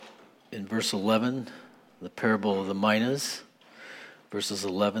in verse 11, the parable of the minas, verses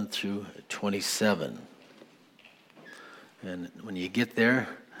 11 through 27. And when you get there,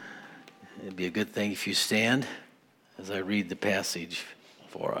 it'd be a good thing if you stand as I read the passage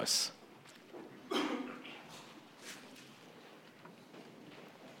for us.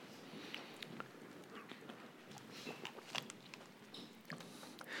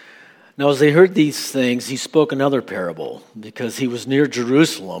 Now, as they heard these things, he spoke another parable, because he was near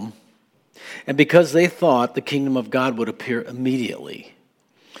Jerusalem, and because they thought the kingdom of God would appear immediately.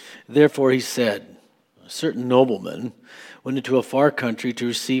 Therefore he said, a certain nobleman went into a far country to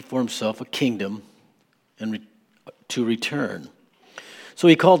receive for himself a kingdom and to return. So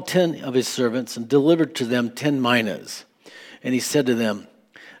he called 10 of his servants and delivered to them 10 minas. And he said to them,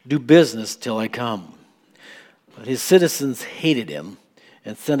 "Do business till I come." But his citizens hated him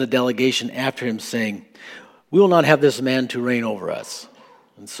and sent a delegation after him, saying, "We will not have this man to reign over us."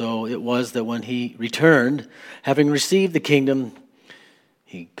 And so it was that when he returned, having received the kingdom,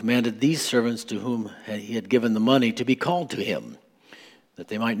 he commanded these servants to whom he had given the money to be called to him, that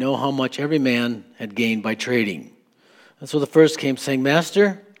they might know how much every man had gained by trading. And so the first came, saying,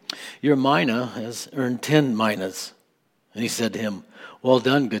 "Master, your mina has earned 10 minas." And he said to him, "Well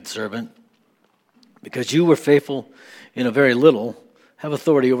done, good servant. Because you were faithful in a very little, have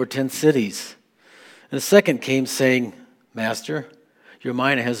authority over 10 cities." And the second came, saying, "Master, your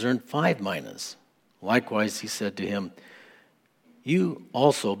mina has earned 5 minas." Likewise, he said to him, "You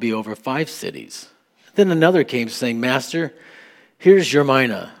also be over 5 cities." Then another came, saying, "Master, here's your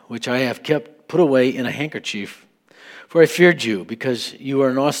mina, which I have kept put away in a handkerchief. For I feared you, because you are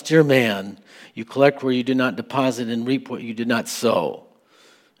an austere man. You collect where you did not deposit and reap what you did not sow."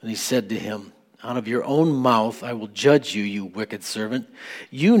 And he said to him, "Out of your own mouth I will judge you, you wicked servant.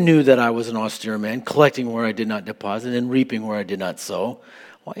 You knew that I was an austere man, collecting where I did not deposit and reaping where I did not sow.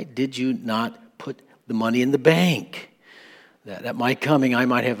 Why did you not put the money in the bank, that at my coming I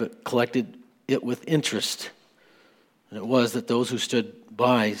might have collected it with interest?" And it was that those who stood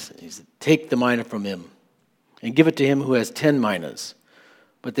by said, "Take the mina from him and give it to him who has 10 minas."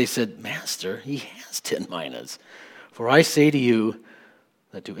 But they said, "Master, he has 10 minas. For I say to you,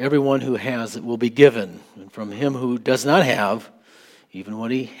 that to everyone who has it will be given, and from him who does not have, even what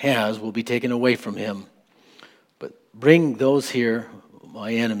he has will be taken away from him. But bring here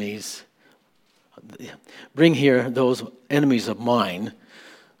those enemies of mine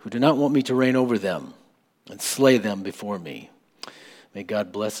who do not want me to reign over them, and slay them before me." May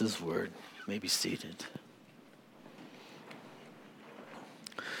God bless his word. You may be seated.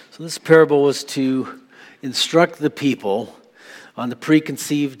 So this parable was to instruct the people on the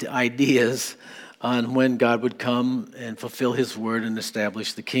preconceived ideas on when God would come and fulfill his word and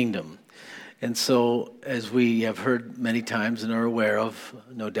establish the kingdom. And so, as we have heard many times and are aware of,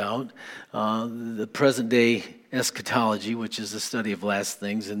 no doubt, the present-day eschatology, which is the study of last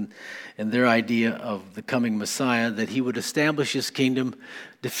things, and their idea of the coming Messiah, that he would establish his kingdom,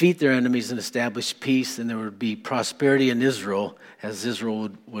 defeat their enemies, and establish peace, and there would be prosperity in Israel, as Israel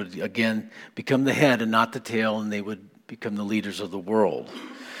would again become the head and not the tail, and they would become the leaders of the world.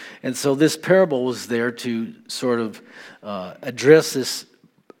 And so this parable was there to sort of address this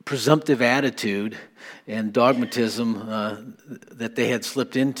presumptive attitude and dogmatism that they had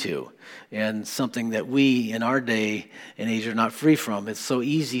slipped into, and something that we in our day and age are not free from. It's so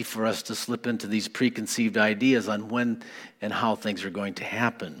easy for us to slip into these preconceived ideas on when and how things are going to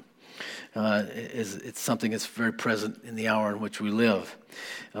happen. It's something that's very present in the hour in which we live.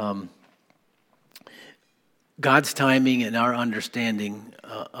 God's timing and our understanding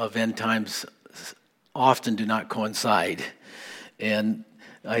of end times often do not coincide. And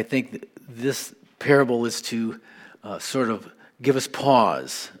I think this parable is to sort of give us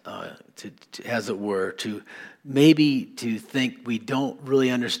pause, to, as it were, to maybe to think we don't really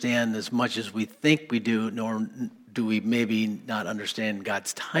understand as much as we think we do, nor do we maybe not understand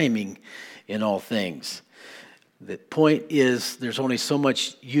God's timing in all things. The point is, there's only so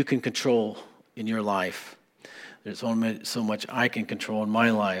much you can control in your life. There's only so much I can control in my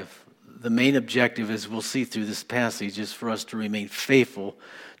life. The main objective, as we'll see through this passage, is for us to remain faithful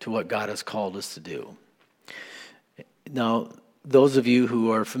to what God has called us to do. Now, those of you who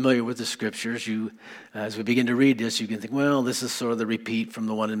are familiar with the scriptures, as we begin to read this, you can think, well, this is sort of the repeat from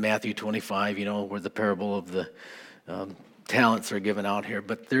the one in Matthew 25, where the parable of the talents are given out here.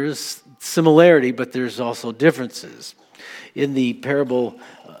 But there's similarity, but there's also differences. In the parable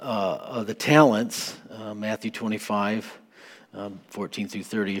of the talents, Matthew 25, 14 through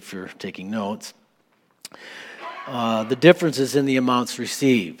 30, if you're taking notes, the difference is in the amounts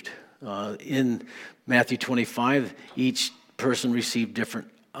received. In Matthew 25, each person received different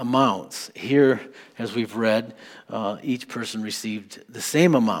amounts. Here, as we've read, each person received the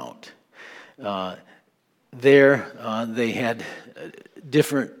same amount. There, they had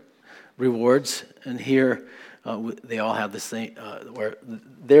different rewards, and here they all have the same. Where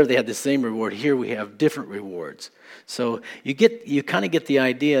there they had the same reward. Here we have different rewards. So you kind of get the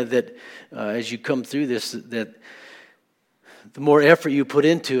idea that as you come through this, that the more effort you put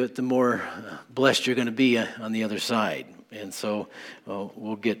into it, the more blessed you're going to be on the other side. And so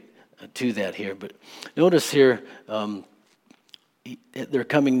we'll get to that here. But notice here, they're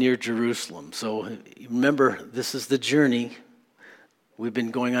coming near Jerusalem. So remember, this is the journey. We've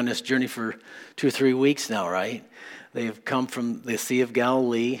been going on this journey for 2 or 3 weeks now, right? They've come from the Sea of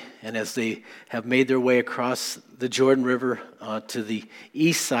Galilee, and as they have made their way across the Jordan River to the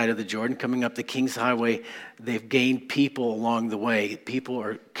east side of the Jordan, coming up the King's Highway, they've gained people along the way. People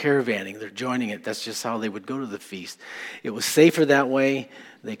are caravanning. They're joining it. That's just how they would go to the feast. It was safer that way.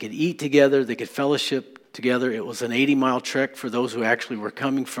 They could eat together. They could fellowship together. It was an 80-mile trek for those who actually were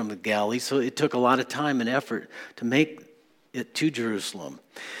coming from the Galilee, so it took a lot of time and effort to make it to Jerusalem.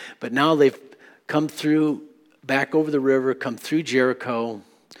 But now they've come through, back over the river, come through Jericho.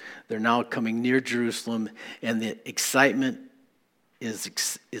 They're now coming near Jerusalem, and the excitement is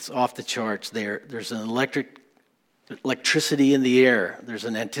off the charts there. There's an electricity in the air. There's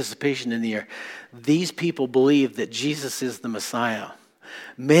an anticipation in the air. These people believe that Jesus is the Messiah.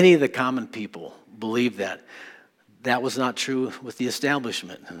 Many of the common people believe that. That was not true with the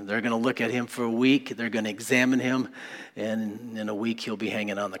establishment. They're going to look at him for a week. They're going to examine him, and in a week he'll be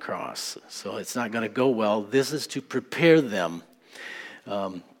hanging on the cross. So it's not going to go well. This is to prepare them.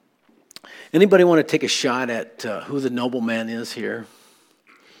 Anybody want to take a shot at who the nobleman is here?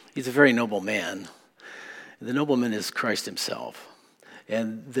 He's a very noble man. The nobleman is Christ himself.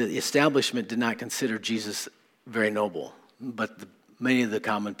 And the establishment did not consider Jesus very noble, but many of the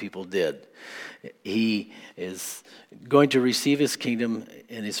common people did. He is going to receive his kingdom,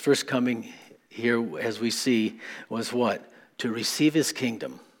 and his first coming here, as we see, was what? To receive his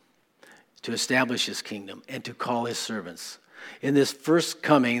kingdom, to establish his kingdom, and to call his servants. In this first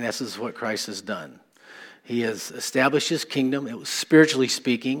coming, this is what Christ has done. He has established his kingdom. It was spiritually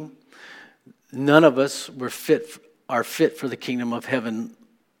speaking. None of us are fit for the kingdom of heaven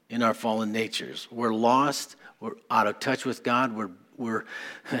in our fallen natures. We're lost. We're out of touch with God. We're,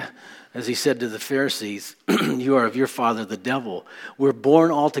 as he said to the Pharisees, you are of your father, the devil. We're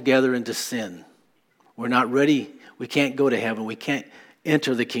born altogether into sin. We're not ready. We can't go to heaven. We can't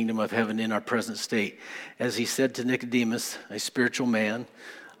enter the kingdom of heaven in our present state. As he said to Nicodemus, a spiritual man,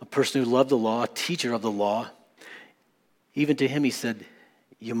 a person who loved the law, a teacher of the law, even to him he said,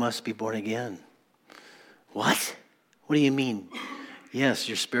 you must be born again. What? What do you mean? Yes,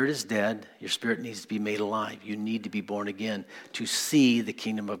 your spirit is dead. Your spirit needs to be made alive. You need to be born again to see the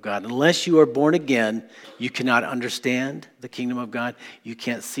kingdom of God. Unless you are born again, you cannot understand the kingdom of God. You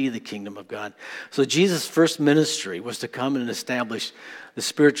can't see the kingdom of God. So Jesus' first ministry was to come and establish the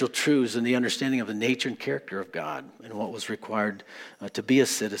spiritual truths and the understanding of the nature and character of God and what was required to be a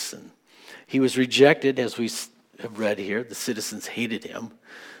citizen. He was rejected, as we have read here. The citizens hated him,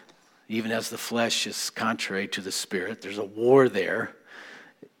 even as the flesh is contrary to the spirit. There's a war there.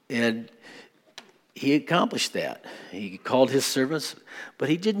 And he accomplished that. He called his servants, but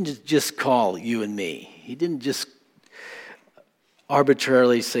he didn't just call you and me. He didn't just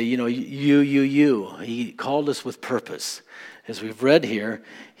arbitrarily say, you. He called us with purpose. As we've read here,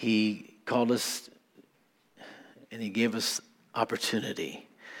 he called us and he gave us opportunity.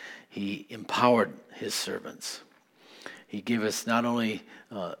 He empowered his servants. He gave us not only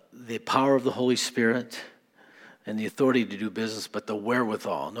the power of the Holy Spirit and the authority to do business, but the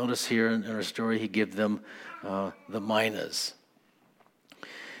wherewithal. Notice here in our story, he gave them the minas.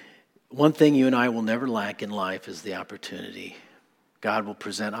 One thing you and I will never lack in life is the opportunity. God will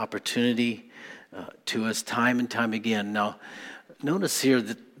present opportunity to us time and time again. Now, notice here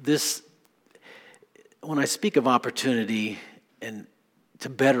that when I speak of opportunity and to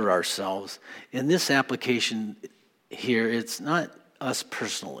better ourselves, in this application here, it's not us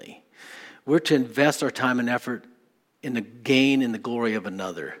personally. We're to invest our time and effort in the gain and the glory of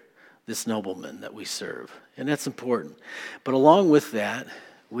another, this nobleman that we serve. And that's important. But along with that,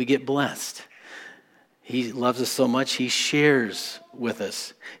 we get blessed. He loves us so much, he shares with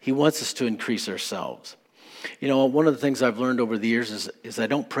us. He wants us to increase ourselves. You know, one of the things I've learned over the years is I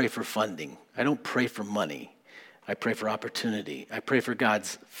don't pray for funding. I don't pray for money. I pray for opportunity. I pray for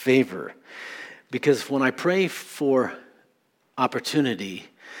God's favor. Because when I pray for opportunity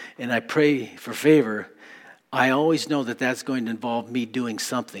and I pray for favor, I always know that that's going to involve me doing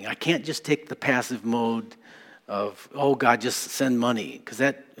something. I can't just take the passive mode of, oh, God, just send money. Because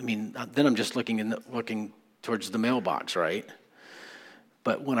then I'm just looking towards the mailbox, right?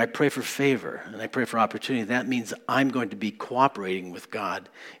 But when I pray for favor and I pray for opportunity, that means I'm going to be cooperating with God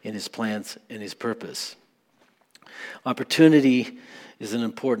in his plans and his purpose. Opportunity is an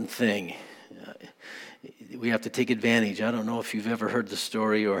important thing. We have to take advantage. I don't know if you've ever heard the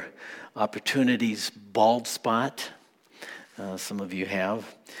story or Opportunity's bald spot. Some of you have.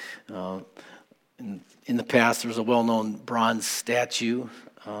 In the past, there was a well-known bronze statue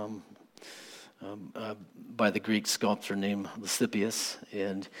by the Greek sculptor named Lysippus,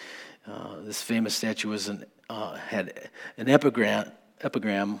 and this famous statue had an epigram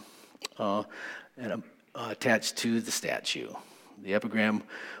attached to the statue. The epigram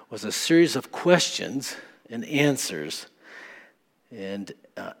was a series of questions and answers, and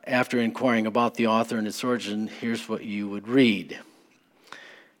after inquiring about the author and its origin, here's what you would read.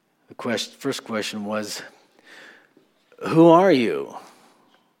 The first question was, who are you?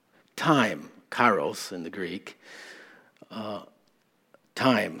 Time, kairos in the Greek,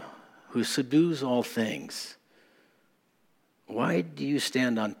 time, who subdues all things. Why do you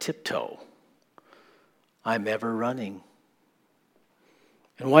stand on tiptoe? I'm ever running.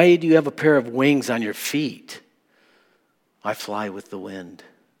 And why do you have a pair of wings on your feet? I fly with the wind.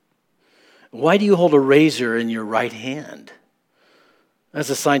 Why do you hold a razor in your right hand?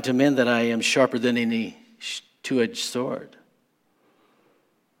 That's a sign to men that I am sharper than any two-edged sword.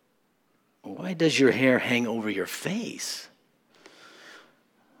 Why does your hair hang over your face?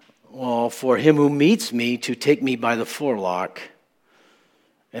 Well, for him who meets me to take me by the forelock.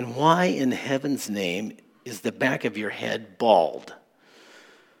 And why in heaven's name is the back of your head bald?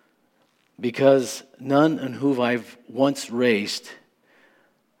 Because none on whom I've once raced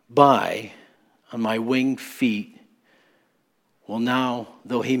by on my winged feet will now,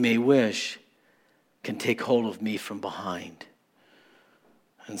 though he may wish, can take hold of me from behind.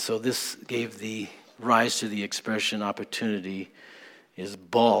 And so this gave the rise to the expression opportunity is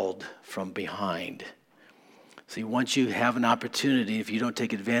bald from behind. See, once you have an opportunity, if you don't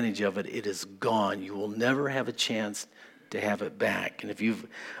take advantage of it, it is gone. You will never have a chance to have it back. And if you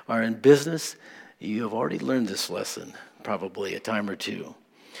are in business, you have already learned this lesson, probably a time or two.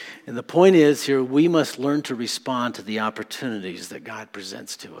 And the point is here, we must learn to respond to the opportunities that God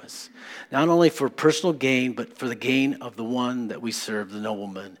presents to us. Not only for personal gain, but for the gain of the one that we serve, the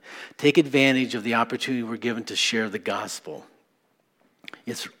nobleman. Take advantage of the opportunity we're given to share the gospel.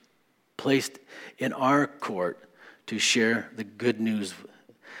 It's placed in our court to share the good news.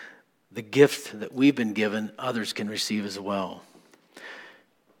 The gift that we've been given, others can receive as well.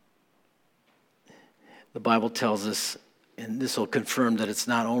 The Bible tells us, and this will confirm that it's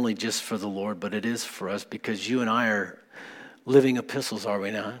not only just for the Lord, but it is for us, because you and I are living epistles, are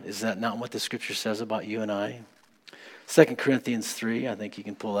we not? Is that not what the Scripture says about you and I? 2 Corinthians 3, I think you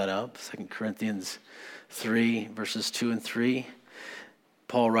can pull that up. 2 Corinthians 3, verses 2 and 3.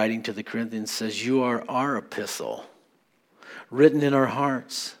 Paul, writing to the Corinthians, says, you are our epistle, written in our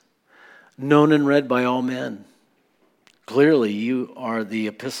hearts, known and read by all men. Clearly, you are the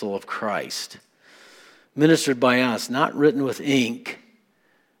epistle of Christ, ministered by us, not written with ink,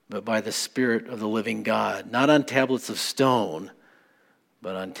 but by the Spirit of the living God, not on tablets of stone,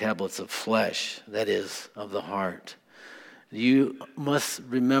 but on tablets of flesh, that is, of the heart. You must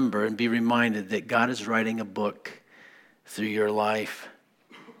remember and be reminded that God is writing a book through your life,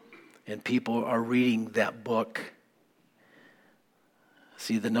 and people are reading that book.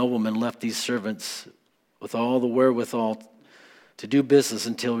 See, the nobleman left these servants with all the wherewithal to do business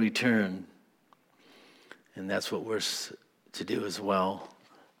until return. And that's what we're to do as well.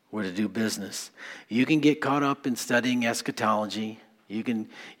 We're to do business. You can get caught up in studying eschatology. You can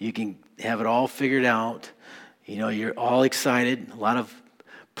have it all figured out. You know, you're all excited. A lot of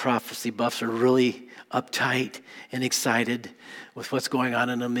prophecy buffs are really uptight and excited with what's going on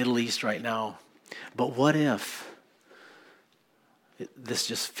in the Middle East right now. But what if this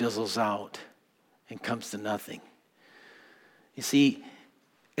just fizzles out and comes to nothing? You see,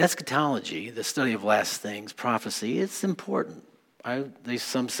 eschatology, the study of last things, prophecy, it's important.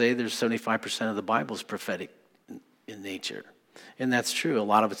 Some say there's 75% of the Bible is prophetic in nature. And that's true. A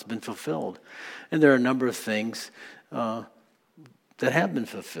lot of it's been fulfilled. And there are a number of things that have been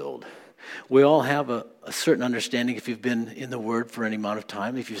fulfilled. We all have a certain understanding if you've been in the Word for any amount of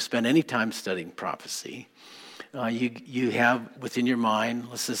time, if you've spent any time studying prophecy. You have within your mind,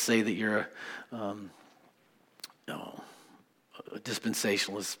 let's just say that you're a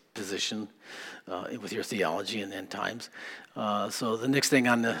dispensationalist position with your theology and end times. So the next thing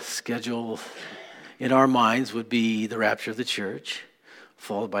on the schedule in our minds would be the rapture of the church,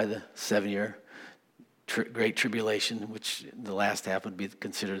 followed by the 7-year Great Tribulation, which the last half would be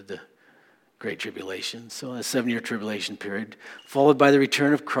considered the Great Tribulation. So a 7-year tribulation period, followed by the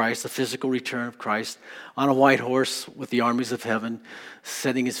return of Christ, the physical return of Christ on a white horse with the armies of heaven,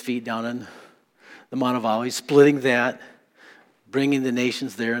 setting his feet down on the Mount of Olives, splitting that, bringing the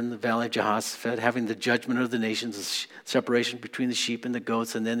nations there in the Valley of Jehoshaphat, having the judgment of the nations, the separation between the sheep and the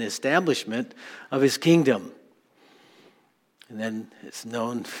goats, and then the establishment of his kingdom. And then it's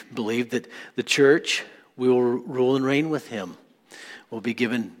believed that the church, we will rule and reign with him. We'll be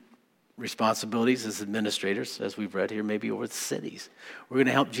given responsibilities as administrators, as we've read here, maybe over the cities. We're going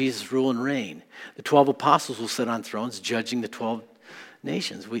to help Jesus rule and reign. The 12 apostles will sit on thrones judging the 12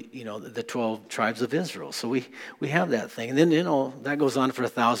 nations, the 12 tribes of Israel. So we have that thing. And then, that goes on for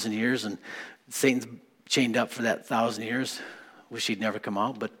 1,000 years, and Satan's chained up for that 1,000 years. Wish he'd never come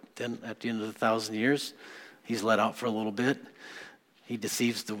out, but then at the end of the 1,000 years, he's let out for a little bit. He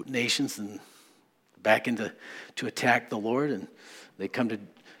deceives the nations and back to attack the Lord, and they come to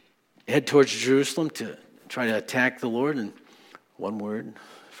head towards Jerusalem to try to attack the Lord, and one word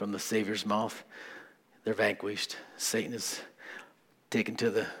from the Savior's mouth, they're vanquished. Satan is taken to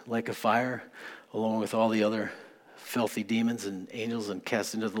the lake of fire along with all the other filthy demons and angels and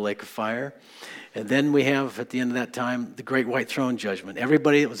cast into the lake of fire. And then we have, at the end of that time, the great white throne judgment.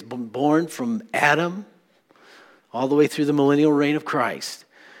 Everybody that was born from Adam all the way through the millennial reign of Christ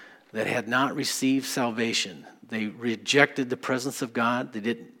that had not received salvation. They rejected the presence of God.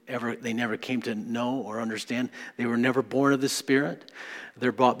 They never came to know or understand. They were never born of the Spirit.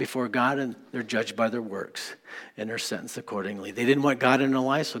 They're brought before God, and they're judged by their works, and they're sentenced accordingly. They didn't want God in their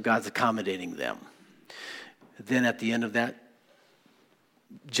life, so God's accommodating them. Then at the end of that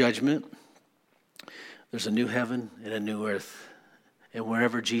judgment, there's a new heaven and a new earth. And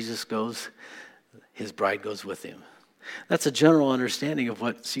wherever Jesus goes, his bride goes with him. That's a general understanding of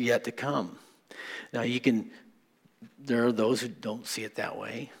what's yet to come. Now there are those who don't see it that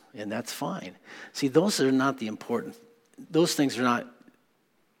way, and that's fine. See, those are not the important, those things are not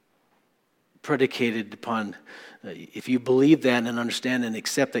predicated upon, if you believe that and understand and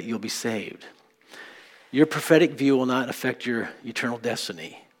accept that, you'll be saved. Your prophetic view will not affect your eternal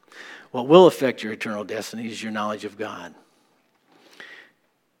destiny. What will affect your eternal destiny is your knowledge of God.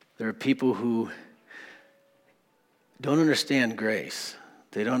 There are people who don't understand grace.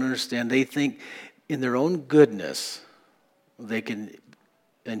 They don't understand. They think in their own goodness they can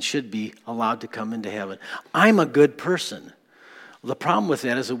and should be allowed to come into heaven. I'm a good person. The problem with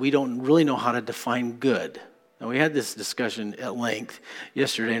that is that we don't really know how to define good. Now, we had this discussion at length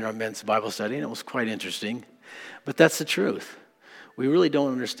yesterday in our men's Bible study, and it was quite interesting. But that's the truth. We really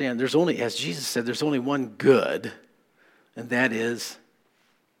don't understand. There's only, as Jesus said, there's only one good, and that is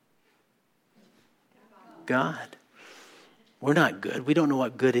God. We're not good. We don't know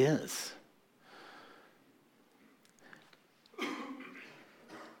what good is.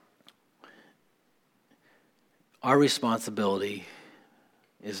 Our responsibility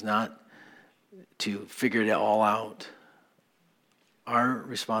is not to figure it all out. Our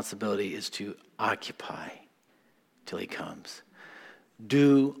responsibility is to occupy till he comes.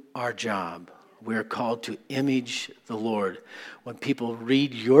 Do our job. We're called to image the Lord. When people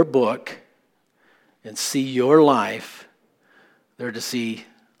read your book and see your life, they're to see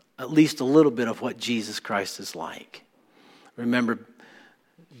at least a little bit of what Jesus Christ is like. Remember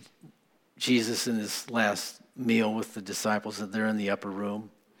Jesus in his last meal with the disciples, that they're in the upper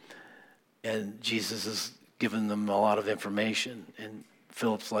room, and Jesus is giving them a lot of information, and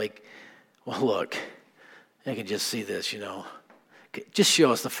Philip's like, well, look, I can just see this, just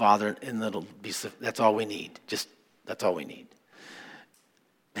show us the Father, and that's all we need. That's all we need.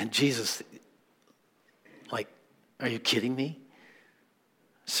 And Jesus, like, are you kidding me?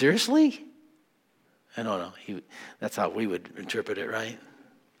 Seriously? I don't know. That's how we would interpret it, right?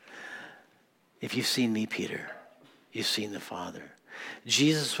 If you've seen me, Peter, you've seen the Father.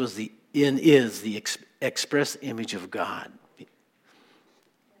 Jesus is the express image of God.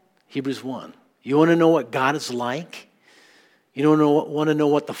 Hebrews 1. You want to know what God is like? You don't want to know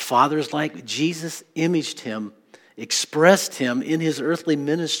what the Father is like? Jesus imaged him, expressed him in his earthly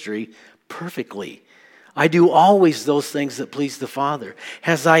ministry perfectly. I do always those things that please the Father.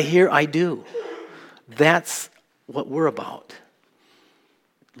 As I hear, I do. That's what we're about.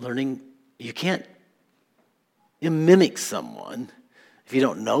 Learning. You can't mimic someone if you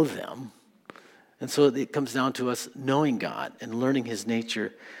don't know them. And so it comes down to us knowing God and learning his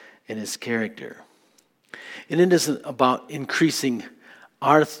nature and his character. And it isn't about increasing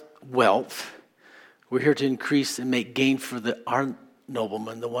our wealth. We're here to increase and make gain for our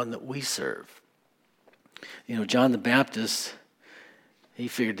nobleman, the one that we serve. John the Baptist, he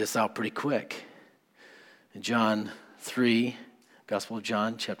figured this out pretty quick. In John 3, Gospel of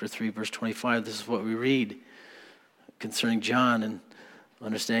John, chapter 3, verse 25, this is what we read concerning John and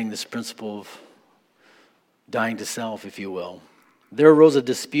understanding this principle of dying to self, if you will. There arose a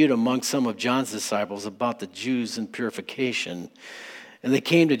dispute among some of John's disciples about the Jews and purification. And they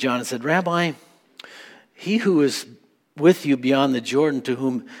came to John and said, Rabbi, he who is with you beyond the Jordan, to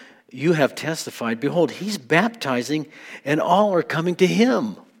whom you have testified, behold, he's baptizing, and all are coming to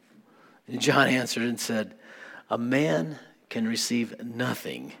him. And John answered and said, a man can receive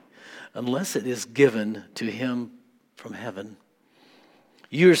nothing unless it is given to him from heaven.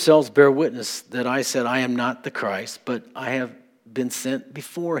 You yourselves bear witness that I said I am not the Christ, but I have been sent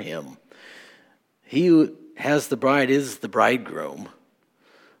before him. He who has the bride is the bridegroom.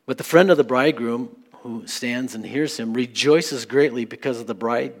 But the friend of the bridegroom who stands and hears him rejoices greatly because of the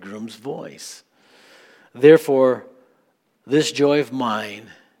bridegroom's voice. Therefore, this joy of mine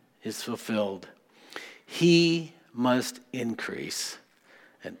is fulfilled. He must increase,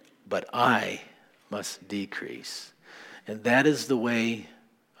 but I must decrease. And that is the way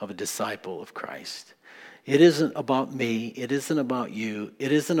of a disciple of Christ. It isn't about me. It isn't about you.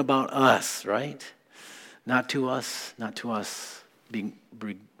 It isn't about us, right? Not to us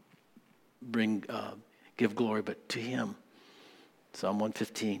give glory, but to him. Psalm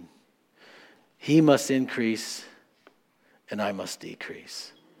 115. He must increase, and I must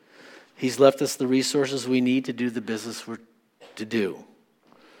decrease. He's left us the resources we need to do the business we're to do.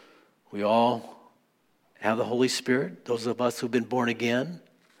 We all have the Holy Spirit, those of us who've been born again.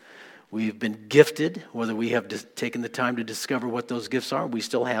 We've been gifted, whether we have taken the time to discover what those gifts are. We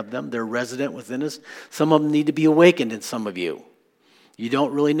still have them. They're resident within us. Some of them need to be awakened in some of you. You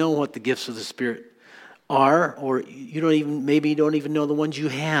don't really know what the gifts of the Spirit are, or you don't even know the ones you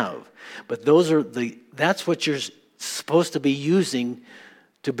have. But that's what you're supposed to be using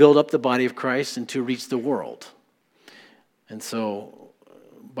to build up the body of Christ and to reach the world. And so,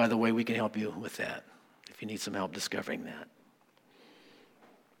 by the way, we can help you with that if you need some help discovering that.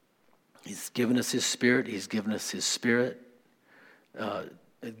 He's given us his Spirit. He's given us his Spirit,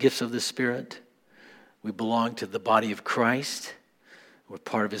 gifts of the Spirit. We belong to the body of Christ. We're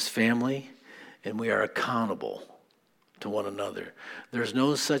part of his family, and we are accountable to one another. There's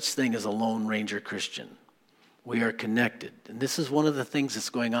no such thing as a Lone Ranger Christian. We are connected. And this is one of the things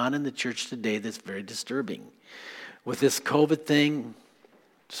that's going on in the church today that's very disturbing. With this COVID thing,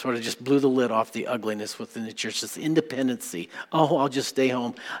 sort of just blew the lid off the ugliness within the church, this independency. Oh, I'll just stay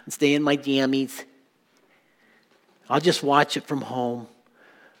home and stay in my jammies. I'll just watch it from home.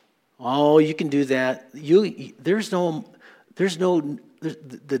 Oh, you can do that. The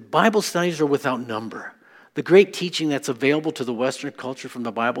Bible studies are without number. The great teaching that's available to the Western culture from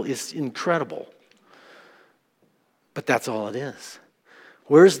the Bible is incredible. But that's all it is.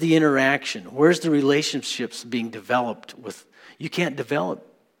 Where's the interaction? Where's the relationships being developed with? You can't develop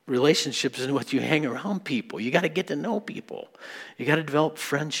relationships in what you hang around people. You got to get to know people. You got to develop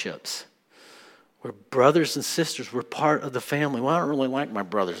friendships. We're brothers and sisters. We're part of the family. Well, I don't really like my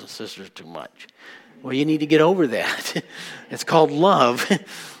brothers and sisters too much. Well, you need to get over that. It's called love,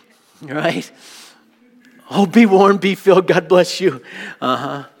 right? Oh, be warm, be filled. God bless you.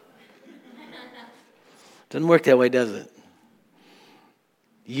 Doesn't work that way, does it?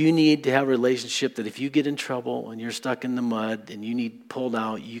 You need to have a relationship that if you get in trouble and you're stuck in the mud and you need pulled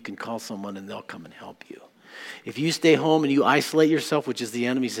out, you can call someone and they'll come and help you. If you stay home and you isolate yourself, which is the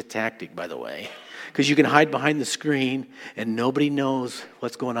enemy's tactic, by the way, because you can hide behind the screen and nobody knows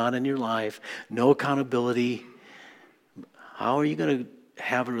what's going on in your life, no accountability, how are you going to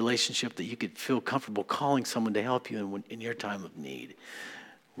have a relationship that you could feel comfortable calling someone to help you in your time of need?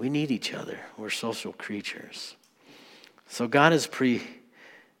 We need each other. We're social creatures. So God has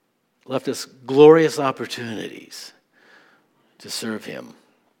left us glorious opportunities to serve him.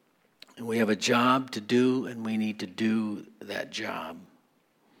 And we have a job to do, and we need to do that job.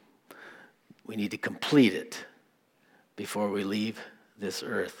 We need to complete it before we leave this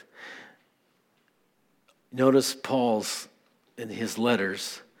earth. Notice Paul's, in his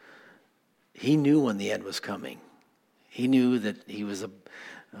letters, he knew when the end was coming. He knew that he was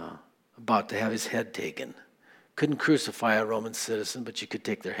about to have his head taken. Couldn't crucify a Roman citizen, but you could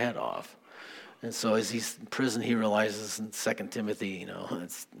take their head off. And so as he's in prison, he realizes in 2 Timothy, I'm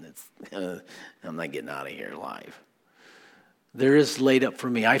not getting out of here alive. There is laid up for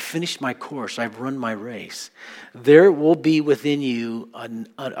me. I finished my course. I've run my race. There will be within you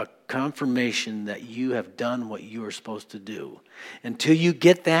a confirmation that you have done what you are supposed to do. Until you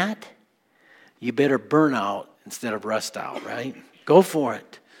get that, you better burn out instead of rust out, right? Go for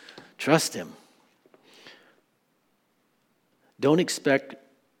it. Trust him. Don't expect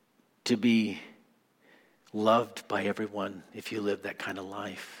to be loved by everyone if you live that kind of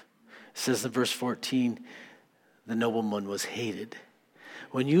life. It says in verse 14, the nobleman was hated.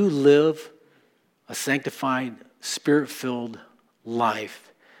 When you live a sanctified, spirit-filled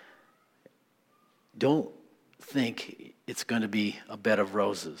life, don't think it's going to be a bed of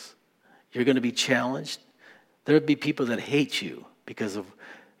roses. You're going to be challenged. There'll be people that hate you because of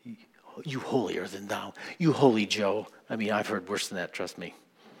you holier than thou. You holy Joe. I mean, I've heard worse than that, trust me.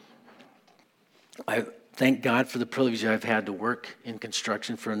 I thank God for the privilege I've had to work in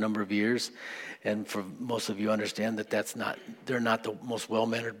construction for a number of years. And for most of you understand that they're not the most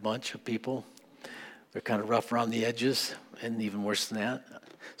well-mannered bunch of people. They're kind of rough around the edges and even worse than that.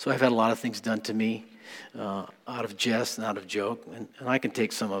 So I've had a lot of things done to me out of jest and out of joke. And I can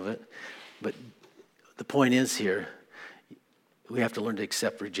take some of it. But the point is here, we have to learn to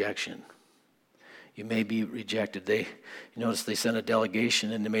accept rejection. You may be rejected. You notice they sent a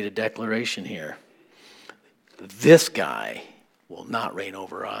delegation and they made a declaration here. This guy will not reign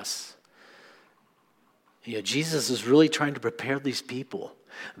over us. Jesus is really trying to prepare these people.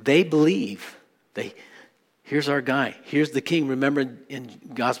 They believe. Here's our guy. Here's the king. Remember in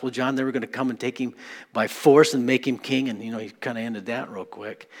Gospel of John, they were going to come and take him by force and make him king. And, he kind of ended that real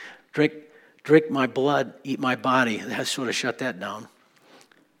quick. Drink my blood, eat my body. That sort of shut that down.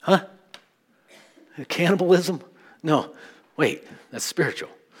 Huh? Cannibalism? No. Wait, that's spiritual.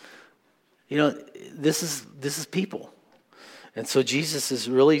 This is people. And so Jesus is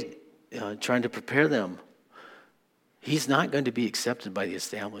really trying to prepare them. He's not going to be accepted by the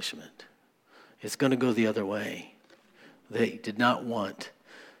establishment. It's going to go the other way. They did not want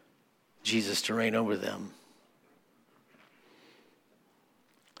Jesus to reign over them.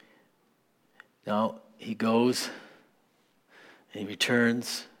 Now, he goes and he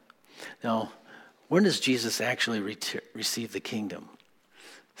returns. Now, when does Jesus actually receive the kingdom?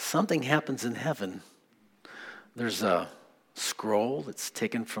 Something happens in heaven. There's a scroll that's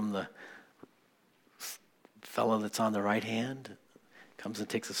taken from the fellow that's on the right hand. Comes and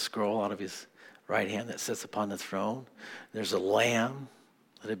takes a scroll out of his right hand that sits upon the throne. There's a lamb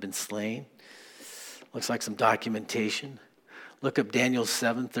that had been slain. Looks like some documentation. Look up Daniel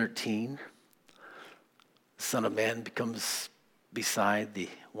 7:13. The Son of Man becomes beside the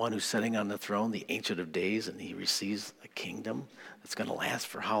one who's sitting on the throne, the Ancient of Days, and he receives a kingdom that's going to last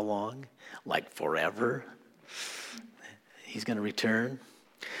for how long? Like forever. He's going to return.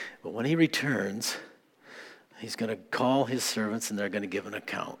 But when he returns, he's going to call his servants and they're going to give an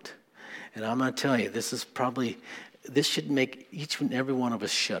account. And I'm going to tell you, this should make each and every one of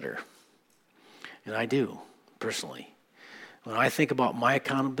us shudder. And I do, personally. When I think about my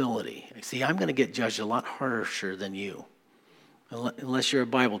accountability, see, I'm going to get judged a lot harsher than you. Unless you're a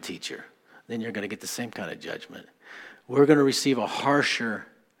Bible teacher, then you're going to get the same kind of judgment. We're going to receive a harsher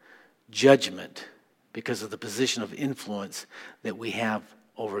judgment because of the position of influence that we have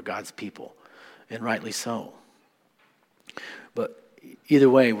over God's people, and rightly so. But either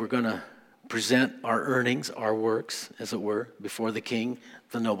way, we're going to present our earnings, our works, as it were, before the king,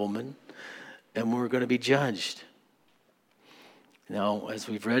 the nobleman, and we're going to be judged. Now, as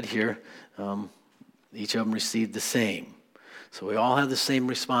we've read here, each of them received the same. So we all have the same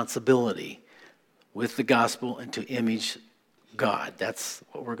responsibility with the gospel and to image God. That's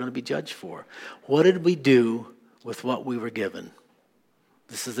what we're going to be judged for. What did we do with what we were given?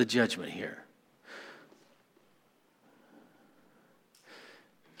 This is the judgment here.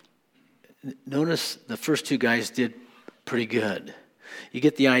 Notice the first two guys did pretty good. You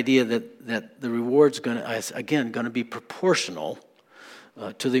get the idea that the reward's going to be proportional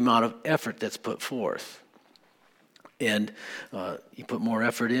to the amount of effort that's put forth. And you put more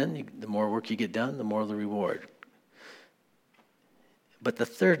effort in, the more work you get done, the more the reward. But the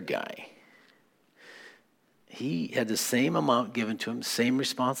third guy, he had the same amount given to him, same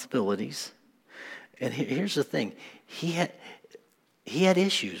responsibilities. And here's the thing. He had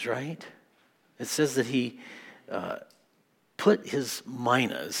issues, right? It says that he put his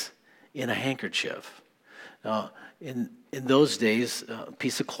minas in a handkerchief. Now, in those days, a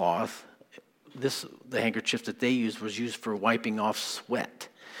piece of cloth, the handkerchief that they used was used for wiping off sweat.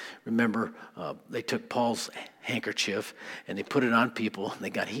 Remember, they took Paul's handkerchief and they put it on people and they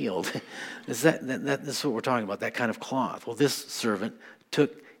got healed. That's what we're talking about, that kind of cloth. Well, this servant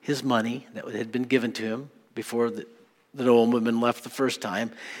took his money that had been given to him before the old woman left the first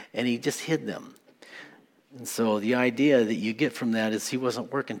time, and he just hid them. And so the idea that you get from that is he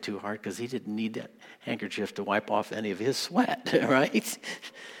wasn't working too hard because he didn't need that handkerchief to wipe off any of his sweat, right?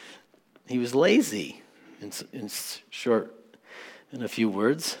 He was lazy, in short, in a few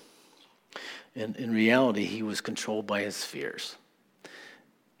words. And in reality, he was controlled by his fears.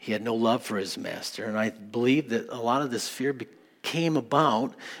 He had no love for his master. And I believe that a lot of this fear came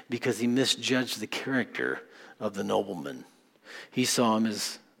about because he misjudged the character of the nobleman. He saw him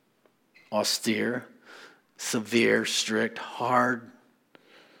as austere, severe, strict, hard.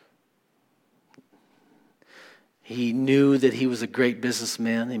 He knew that he was a great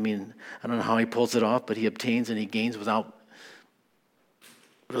businessman. I mean, I don't know how he pulls it off, but he obtains and he gains without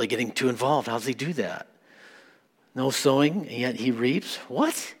really getting too involved. How does he do that? No sowing, yet he reaps?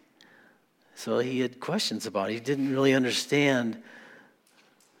 What? So he had questions about it. He didn't really understand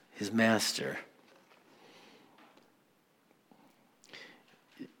his master.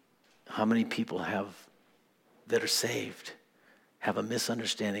 How many people that are saved have a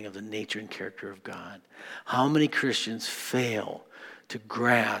misunderstanding of the nature and character of God? How many Christians fail to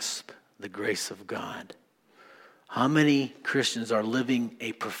grasp the grace of God? How many Christians are living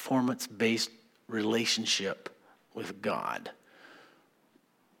a performance-based relationship with God?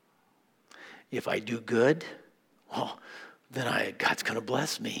 If I do good, well, then God's going to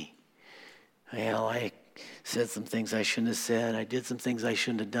bless me. Well, I said some things I shouldn't have said. I did some things I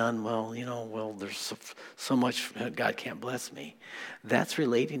shouldn't have done. Well, there's so much God can't bless me. That's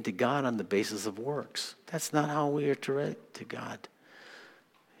relating to God on the basis of works. That's not how we are to relate to God.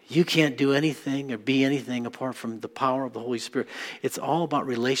 You can't do anything or be anything apart from the power of the Holy Spirit. It's all about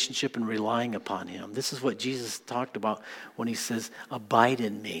relationship and relying upon Him. This is what Jesus talked about when He says, abide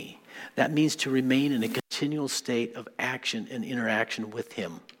in me. That means to remain in a continual state of action and interaction with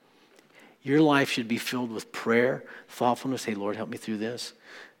Him. Your life should be filled with prayer, thoughtfulness. Hey, Lord, help me through this.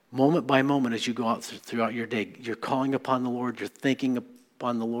 Moment by moment as you go out throughout your day, you're calling upon the Lord, you're thinking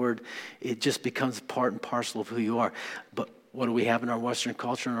upon the Lord. It just becomes part and parcel of who you are. But what do we have in our Western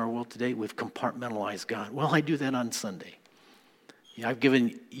culture, in our world today? We've compartmentalized God. Well, I do that on Sunday. Yeah, I've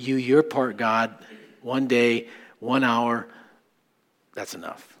given you your part, God, 1 day, 1 hour. That's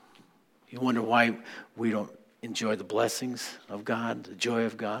enough. You wonder why we don't enjoy the blessings of God, the joy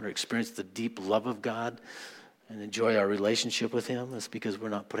of God, or experience the deep love of God and enjoy our relationship with Him. It's because we're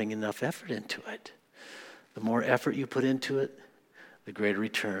not putting enough effort into it. The more effort you put into it, the greater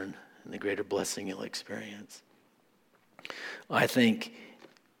return and the greater blessing you'll experience. I think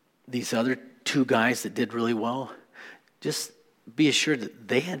these other two guys that did really well, just be assured that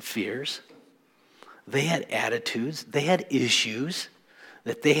they had fears, they had attitudes, they had issues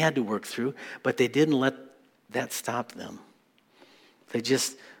that they had to work through, but they didn't let that stop them. They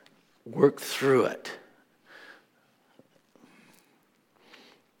just worked through it.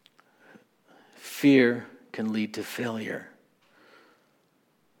 Fear can lead to failure.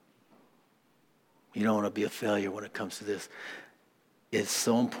 You don't want to be a failure when it comes to this. It's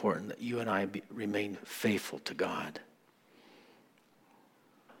so important that you and I remain faithful to God.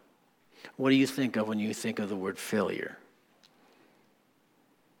 What do you think of when you think of the word failure?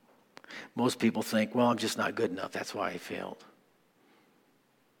 Most people think, well, I'm just not good enough. That's why I failed.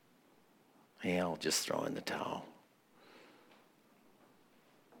 Yeah, I'll just throw in the towel.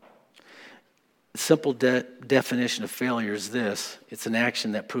 The simple definition of failure is this. It's an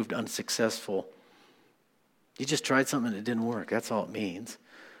action that proved unsuccessful. You just tried something that didn't work. That's all it means.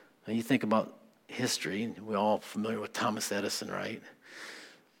 And you think about history, we're all familiar with Thomas Edison, right?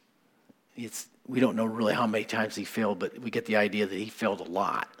 We don't know really how many times he failed, but we get the idea that he failed a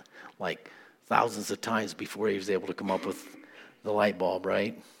lot, like thousands of times before he was able to come up with the light bulb,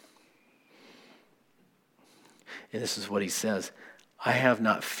 right? And this is what he says, I have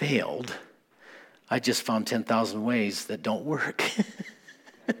not failed. I just found 10,000 ways that don't work.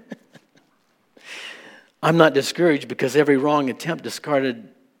 I'm not discouraged because every wrong attempt discarded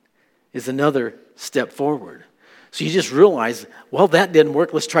is another step forward. So you just realize, well, that didn't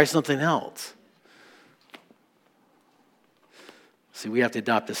work. Let's try something else. See, we have to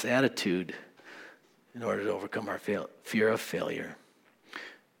adopt this attitude in order to overcome our fear of failure.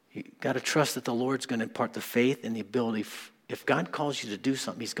 You got to trust that the Lord's going to impart the faith and the ability. If God calls you to do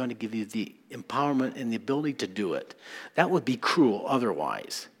something, He's going to give you the empowerment and the ability to do it. That would be cruel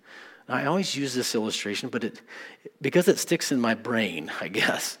otherwise. I always use this illustration, but because it sticks in my brain, I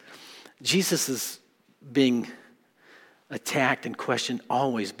guess. Jesus is being attacked and questioned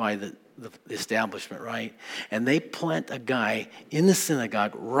always by the establishment, right? And they plant a guy in the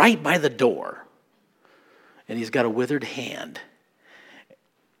synagogue right by the door, and he's got a withered hand.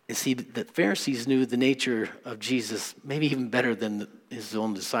 You see, the Pharisees knew the nature of Jesus maybe even better than his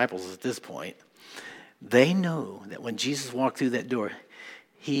own disciples at this point. They know that when Jesus walked through that door,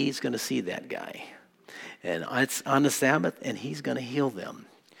 He's going to see that guy. And it's on the Sabbath, and He's going to heal them.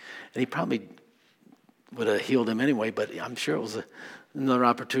 And He probably would have healed them anyway, but I'm sure it was another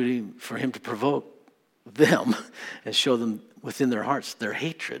opportunity for Him to provoke them and show them within their hearts, their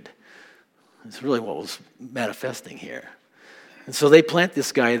hatred. It's really what was manifesting here. And so they plant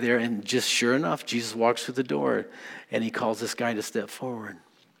this guy there, and just sure enough, Jesus walks through the door, and he calls this guy to step forward.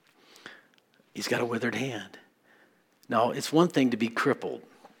 He's got a withered hand. Now, it's one thing to be crippled.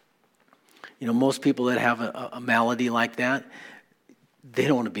 You know, most people that have a malady like that, they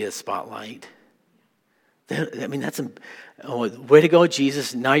don't want to be a spotlight. That's way to go,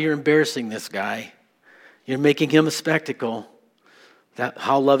 Jesus. Now you're embarrassing this guy. You're making him a spectacle.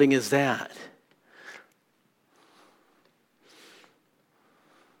 How loving is that?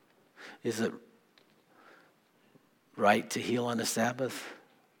 Is it right to heal on the Sabbath?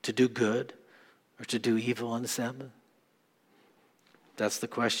 To do good? Or to do evil on the Sabbath? That's the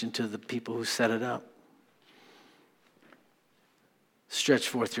question to the people who set it up. Stretch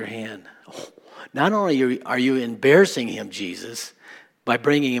forth your hand. Not only are you embarrassing him, Jesus, by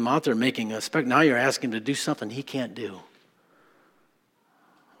bringing him out there and making a spectacle, now you're asking him to do something he can't do.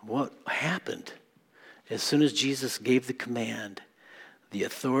 What happened? As soon as Jesus gave the command, the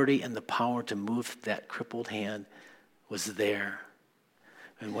authority and the power to move that crippled hand was there.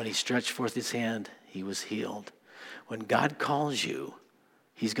 And when he stretched forth his hand, he was healed. When God calls you,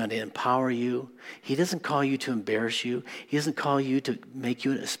 he's going to empower you. He doesn't call you to embarrass you. He doesn't call you to make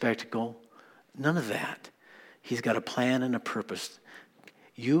you a spectacle. None of that. He's got a plan and a purpose.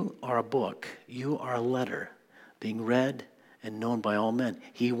 You are a book. You are a letter being read and known by all men.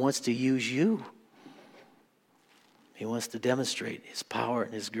 He wants to use you. He wants to demonstrate his power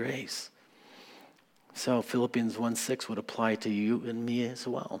and his grace. So Philippians 1:6 would apply to you and me as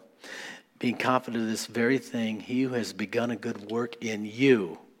well. Being confident of this very thing, he who has begun a good work in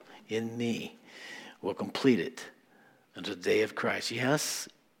you, in me, will complete it until the day of Christ. Yes,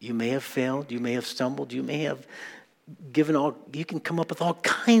 you may have failed, you may have stumbled, you may have you can come up with all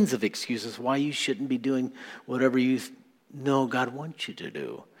kinds of excuses why you shouldn't be doing whatever you know God wants you to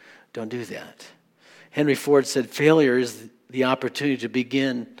do. Don't do that. Henry Ford said, failure is the opportunity to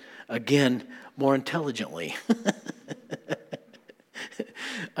begin again more intelligently.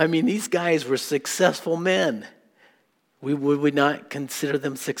 I mean, these guys were successful men. Would we not consider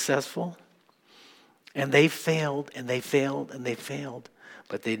them successful? And they failed, and they failed, and they failed.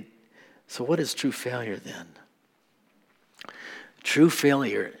 So what is true failure then? True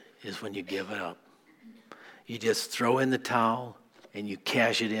failure is when you give it up. You just throw in the towel and you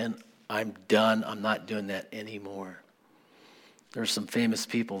cash it in. I'm done. I'm not doing that anymore. There are some famous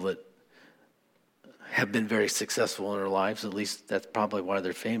people that have been very successful in their lives. At least that's probably why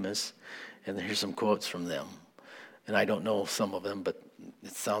they're famous. And here's some quotes from them. And I don't know some of them, but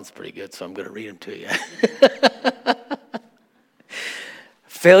it sounds pretty good, so I'm going to read them to you.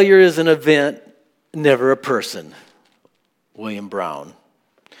 Failure is an event, never a person. William Brown.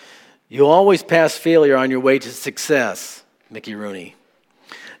 You'll always pass failure on your way to success. Mickey Rooney.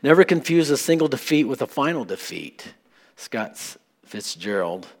 Never confuse a single defeat with a final defeat. Scott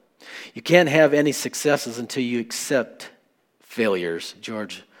Fitzgerald. You can't have any successes until you accept failures.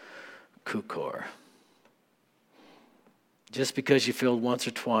 George Cukor. Just because you failed once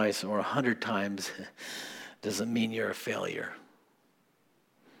or twice or 100 times doesn't mean you're a failure.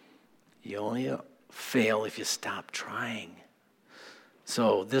 You only fail if you stop trying.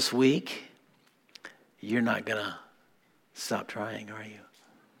 So this week, you're not going to stop trying, are you?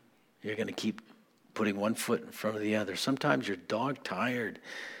 You're going to keep putting one foot in front of the other. Sometimes you're dog tired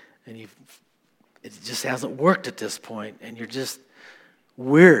and it just hasn't worked at this point and you're just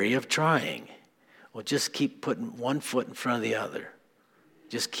weary of trying. Well, just keep putting one foot in front of the other.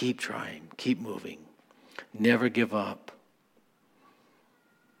 Just keep trying, keep moving. Never give up.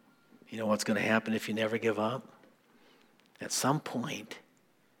 You know what's going to happen if you never give up? At some point,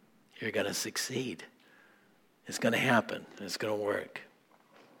 you're going to succeed. It's going to happen. It's going to work.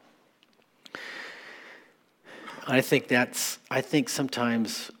 I think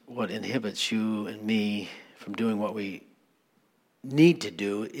sometimes what inhibits you and me from doing what we need to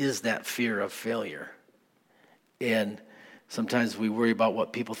do is that fear of failure. And sometimes we worry about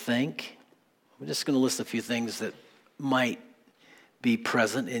what people think. I'm just going to list a few things that might be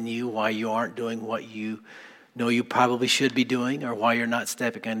present in you, why you aren't doing what you know you probably should be doing, or why you're not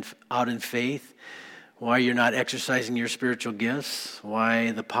stepping out in faith, why you're not exercising your spiritual gifts,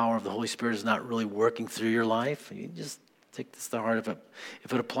 why the power of the Holy Spirit is not really working through your life. You just take this to heart.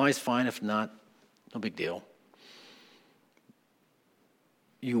 If it applies, fine. If not, no big deal.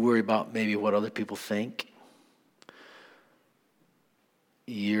 You worry about maybe what other people think.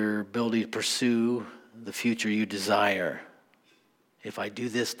 Your ability to pursue the future you desire. If I do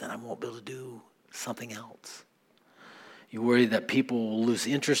this, then I won't be able to do something else. You worry that people will lose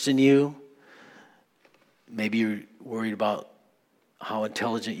interest in you. Maybe you're worried about how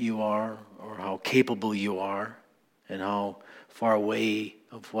intelligent you are or how capable you are and how far away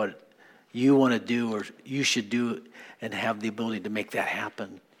of what you want to do or you should do and have the ability to make that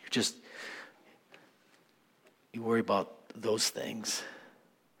happen. You worry about those things.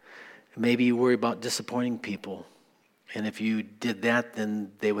 Maybe you worry about disappointing people. And if you did that,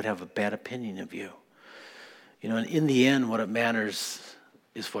 then they would have a bad opinion of you. You know, and in the end, what it matters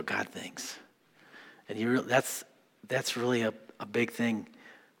is what God thinks. And that's really a big thing.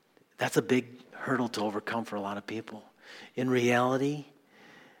 That's a big hurdle to overcome for a lot of people. In reality,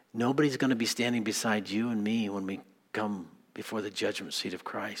 nobody's going to be standing beside you and me when we come before the judgment seat of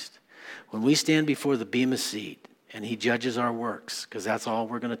Christ. When we stand before the bema seat and he judges our works, because that's all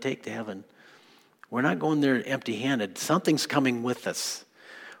we're going to take to heaven, we're not going there empty-handed. Something's coming with us.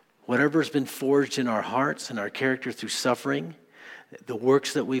 Whatever's been forged in our hearts and our character through suffering, the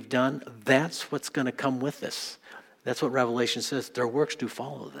works that we've done, that's what's going to come with us. That's what Revelation says. Their works do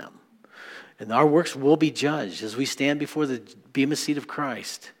follow them. And our works will be judged as we stand before the bema seat of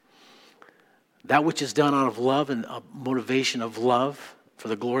Christ. That which is done out of love and a motivation of love for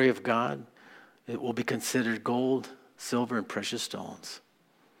the glory of God, it will be considered gold, silver, and precious stones.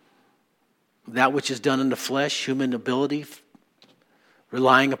 That which is done in the flesh, human ability,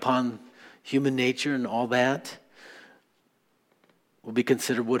 relying upon human nature and all that, will be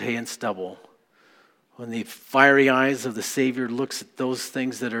considered wood, hay, and stubble. When the fiery eyes of the Savior looks at those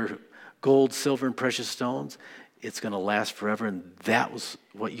things that are gold, silver, and precious stones, it's going to last forever, and that was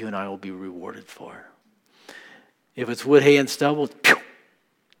what you and I will be rewarded for. If it's wood, hay, and stubble,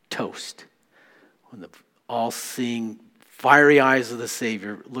 toast. When the all-seeing, fiery eyes of the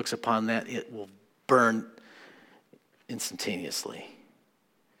Savior looks upon that, it will burn instantaneously.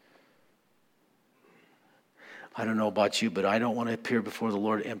 I don't know about you, but I don't want to appear before the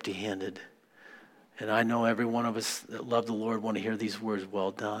Lord empty-handed. And I know every one of us that love the Lord want to hear these words,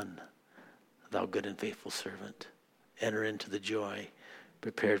 well done, thou good and faithful servant. Enter into the joy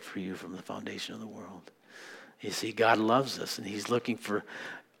prepared for you from the foundation of the world. You see, God loves us, and he's looking for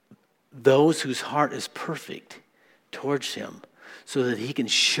those whose heart is perfect towards him so that he can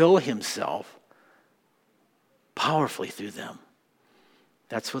show himself powerfully through them.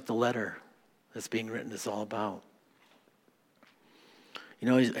 That's what the letter that's being written is all about. You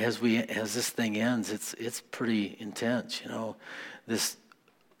know, as this thing ends, it's pretty intense. You know, this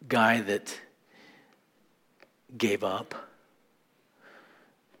guy that gave up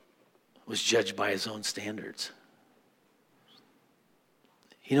was judged by his own standards.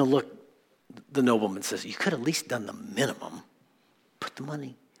 You know, look, the nobleman says, you could have at least done the minimum. Put the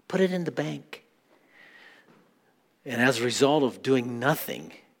money, put it in the bank. And as a result of doing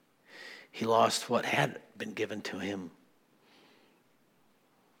nothing, he lost what had been given to him.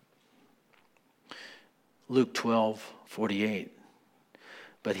 Luke 12:48.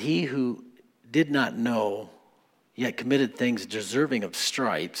 But he who did not know, yet committed things deserving of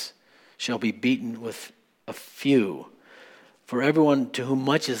stripes, shall be beaten with a few. For everyone to whom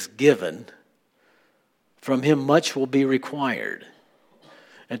much is given, from him much will be required.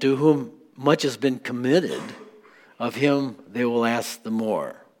 And to whom much has been committed, of him they will ask the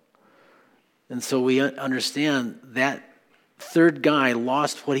more. And so we understand that third guy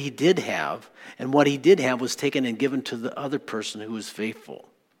lost what he did have, and what he did have was taken and given to the other person who was faithful.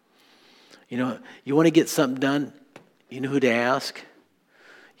 You know, you want to get something done, you know who to ask?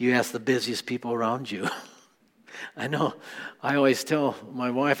 You ask the busiest people around you. I know, I always tell my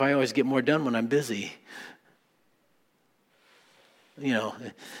wife, I always get more done when I'm busy. You know,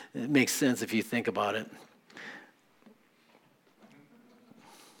 it makes sense if you think about it.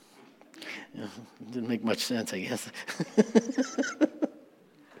 It didn't make much sense, I guess.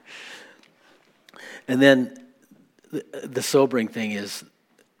 And then the sobering thing is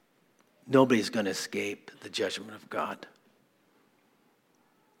nobody's going to escape the judgment of God.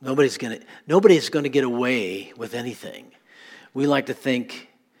 Nobody's going to get away with anything. We like to think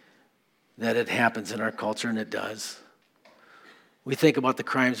that it happens in our culture, and it does. We think about the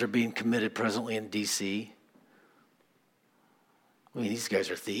crimes that are being committed presently in D.C. I mean, these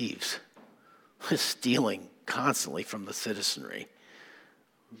guys are thieves. Stealing constantly from the citizenry,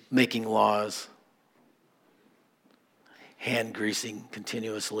 making laws, hand greasing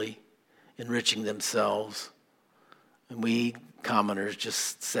continuously, enriching themselves. And we commoners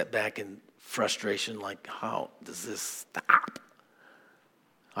just sit back in frustration like, how does this stop?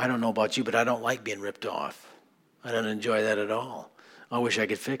 I don't know about you, but I don't like being ripped off. I don't enjoy that at all. I wish I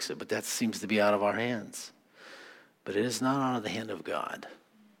could fix it, but that seems to be out of our hands. But it is not out of the hand of God.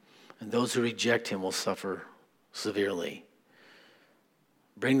 And those who reject him will suffer severely.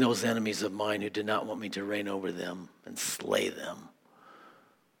 Bring those enemies of mine who did not want me to reign over them and slay them.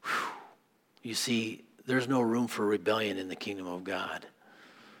 You see, there's no room for rebellion in the kingdom of God.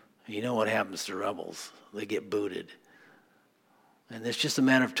 You know what happens to rebels? They get booted. And it's just a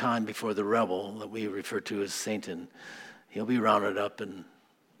matter of time before the rebel that we refer to as Satan, he'll be rounded up and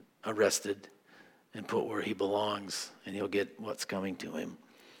arrested and put where he belongs, and he'll get what's coming to him.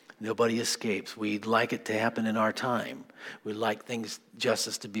 Nobody escapes. We'd like it to happen in our time. We'd like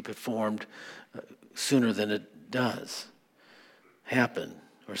justice to be performed sooner than it does happen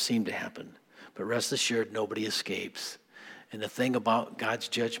or seem to happen. But rest assured, nobody escapes. And the thing about God's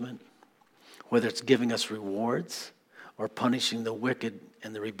judgment, whether it's giving us rewards or punishing the wicked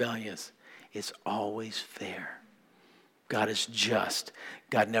and the rebellious, it's always fair. God is just.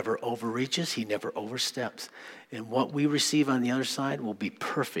 God never overreaches. He never oversteps. And what we receive on the other side will be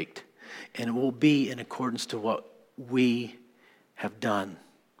perfect. And it will be in accordance to what we have done.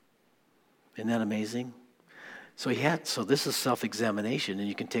 Isn't that amazing? So this is self-examination, and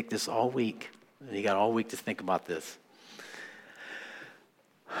you can take this all week. And you got all week to think about this.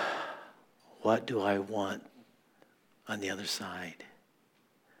 What do I want on the other side?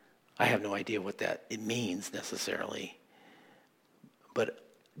 I have no idea what it means necessarily. But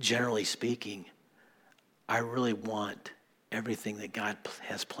generally speaking, I really want everything that God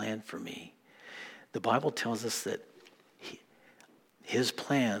has planned for me. The Bible tells us that his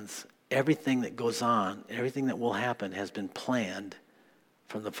plans, everything that goes on, everything that will happen has been planned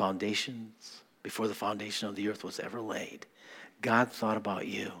from the foundations, before the foundation of the earth was ever laid. God thought about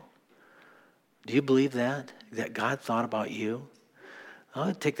you. Do you believe that? That God thought about you?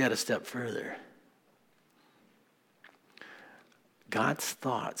 I'll take that a step further. God's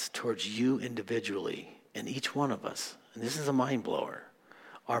thoughts towards you individually, and each one of us, and this is a mind blower,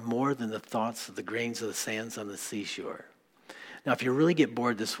 are more than the thoughts of the grains of the sands on the seashore. Now, if you really get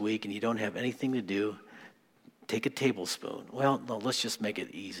bored this week and you don't have anything to do, take a tablespoon. Well, no, let's just make it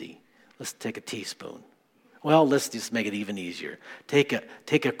easy. Let's take a teaspoon. Well, let's just make it even easier. Take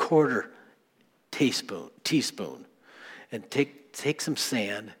a quarter teaspoon, and take some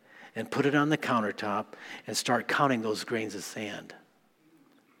sand and put it on the countertop and start counting those grains of sand.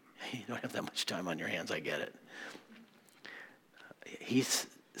 You don't have that much time on your hands, I get it. He's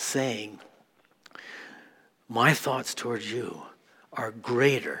saying, my thoughts towards you are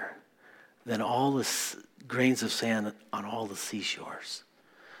greater than all the grains of sand on all the seashores.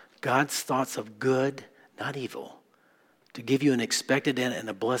 God's thoughts of good, not evil, to give you an expected end and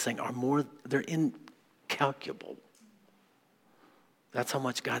a blessing they're incalculable. That's how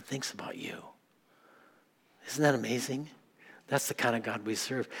much God thinks about you. Isn't that amazing? That's the kind of God we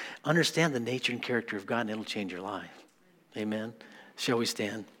serve. Understand the nature and character of God, and it'll change your life. Amen. Shall we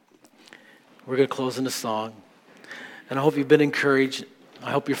stand? We're going to close in a song. And I hope you've been encouraged.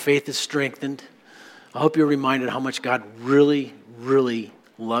 I hope your faith is strengthened. I hope you're reminded how much God really, really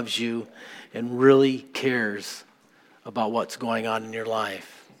loves you and really cares about what's going on in your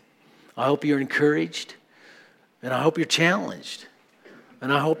life. I hope you're encouraged, and I hope you're challenged,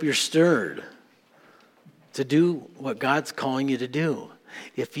 and I hope you're stirred to do what God's calling you to do.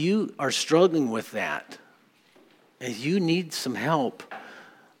 If you are struggling with that, and you need some help,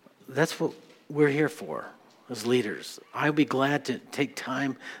 that's what we're here for as leaders. I'll be glad to take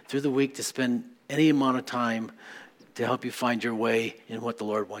time through the week to spend any amount of time to help you find your way in what the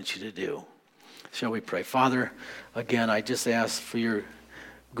Lord wants you to do. Shall we pray? Father, again, I just ask for your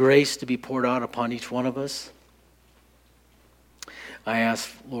grace to be poured out upon each one of us. I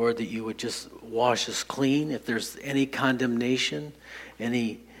ask, Lord, that you would just wash us clean. If there's any condemnation,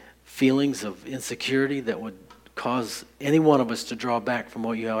 any feelings of insecurity that would cause any one of us to draw back from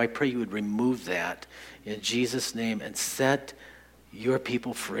what you have, I pray you would remove that in Jesus' name and set your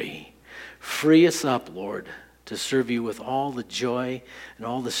people free. Free us up, Lord, to serve you with all the joy and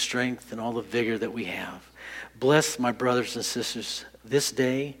all the strength and all the vigor that we have. Bless my brothers and sisters this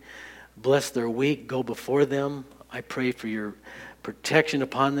day. Bless their week. Go before them. I pray for your protection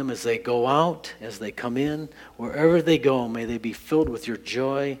upon them as they go out, as they come in. Wherever they go, may they be filled with your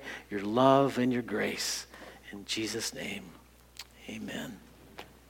joy, your love, and your grace. In Jesus' name, amen.